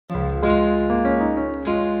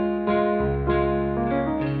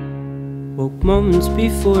moments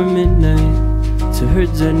before midnight, to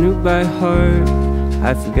herds I knew by heart.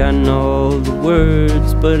 I've forgotten all the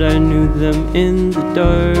words, but I knew them in the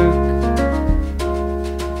dark.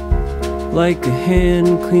 Like a hand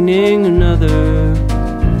cleaning another,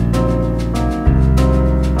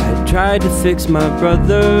 I tried to fix my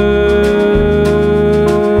brother.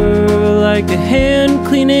 Like a hand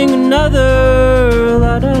cleaning another,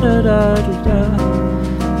 la da da da da da.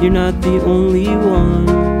 You're not the only one.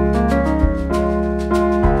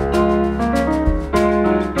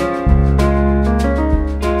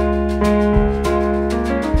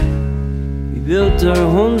 We built our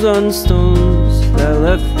homes on stones that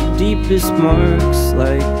left the deepest marks,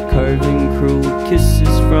 like carving cruel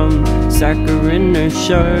kisses from saccharine or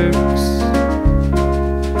sharks.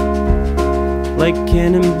 Like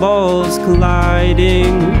cannonballs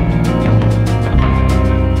colliding,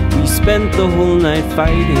 we spent the whole night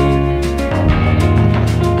fighting.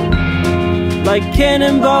 Like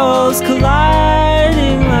cannonballs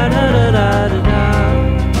colliding, la da da da da da.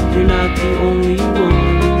 You're not the only one.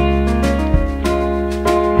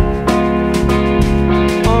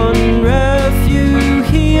 On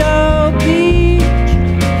Refugio Beach,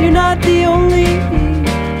 you're not the only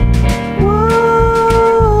one.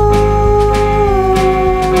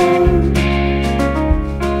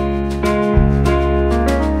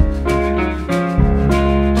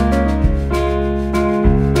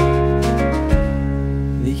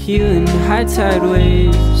 Healing high tide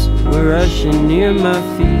waves were rushing near my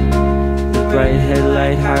feet. The bright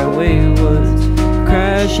headlight highway was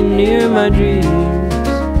crashing near my dreams.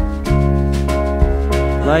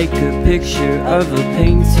 Like a picture of a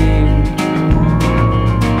painting,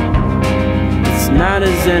 it's not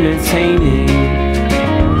as entertaining.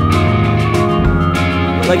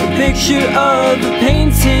 Like a picture of a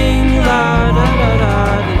painting, la da da da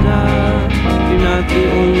da da. You're not the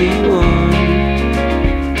only one.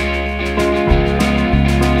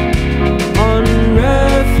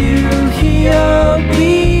 Refugio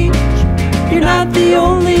Beach, you're not the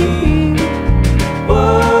only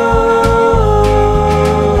one.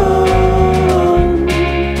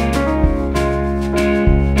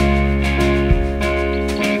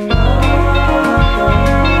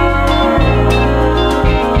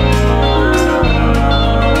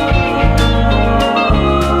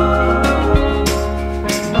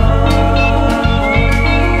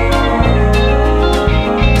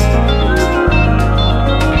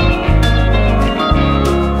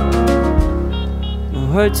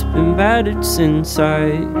 Heart's been battered since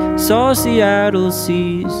I saw Seattle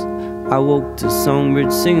seas. I woke to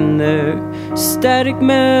songbirds singing their static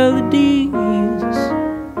melodies.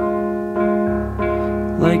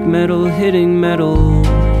 Like metal hitting metal,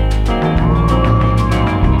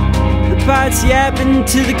 the pots yapping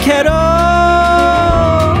to the kettle.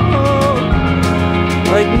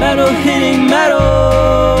 Like metal hitting metal,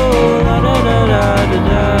 la da da da da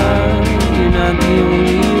da. You're not the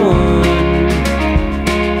only